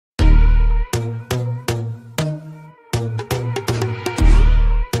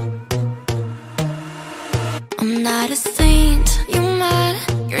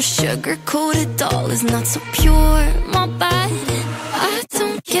sugar-coated doll is not so pure, my bad. I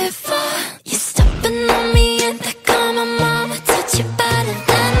don't give a. You're stepping on me and they call my mama, touch you better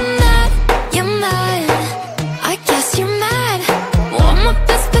than that. You're mad, I guess you're mad. Wore my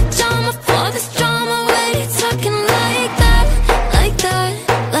best pajama for this drama. Why you talking like that, like that,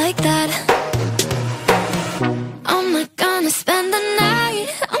 like that? I'm not gonna spend the night,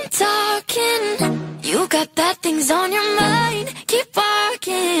 I'm talking. You got bad things on your mind, keep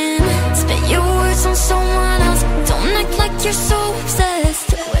walking. Spit your words on someone else, don't act like you're so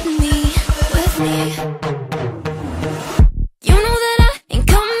obsessed with me, with me. You know that I ain't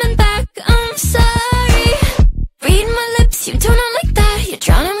coming back, I'm sorry. Read my lips, you do not like that, you're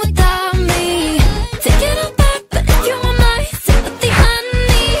drowning without me. Take it all back, but if you want my sympathy,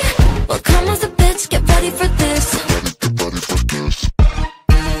 honey, well come as a bitch, get ready for this.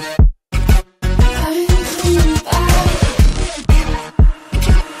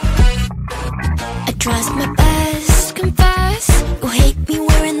 Trust my best, confess. You hate me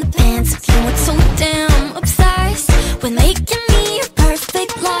wearing the pants if you weren't so damn obsessed with making me a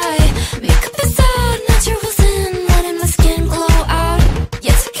perfect lie. Makeup is out, naturals in, letting my skin glow out.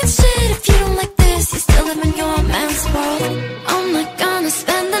 You're talking shit if you don't like this, you still live in your man's world. I'm not gonna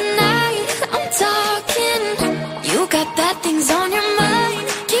spend the night, I'm talking. You got bad things on your mind,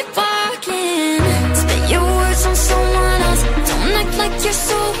 keep walking. Spit your words on someone else, don't act like you're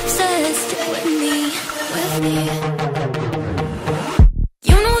so obsessed with me, with me.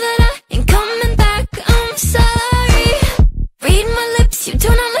 You know that I ain't coming back, I'm sorry. Read my lips, you do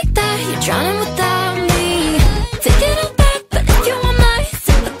not like that, you're drowning without me. Take it all back, but if you want my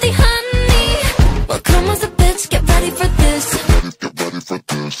sympathy, honey, well come as a bitch, get ready for this. Get ready for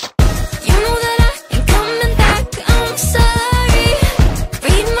this. You know that I ain't coming back, I'm sorry.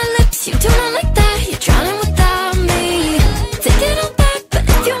 Read my lips, you do not like that, you're drowning without me. Take it all back, but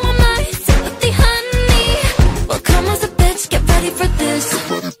if you want my sympathy, honey, well come as a bitch, get ready for this.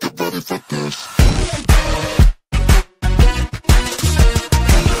 Get ready for this.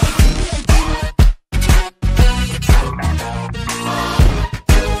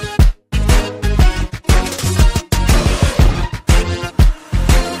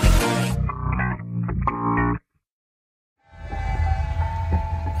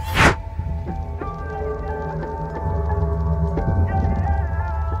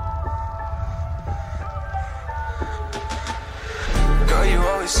 Girl, you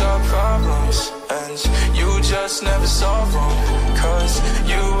always solve problems, and you just never solve them. Cause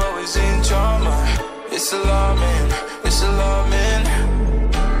you always in drama. It's alarming, it's alarming.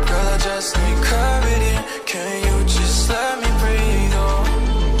 Girl, I just need clarity. Can you just let me breathe? Oh,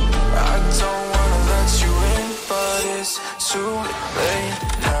 I don't wanna let you in, but it's too late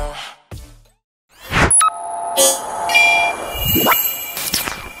now.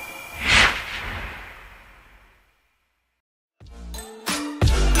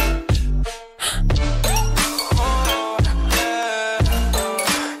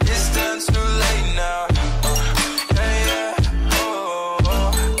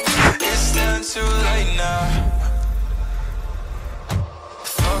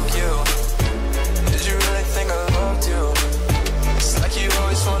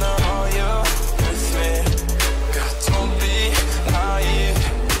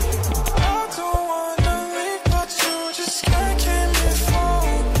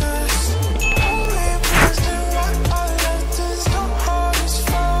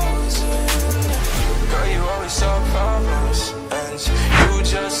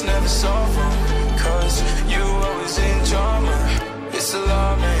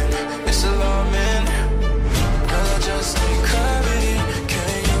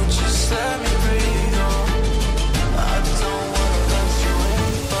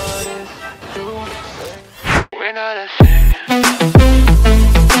 We're not a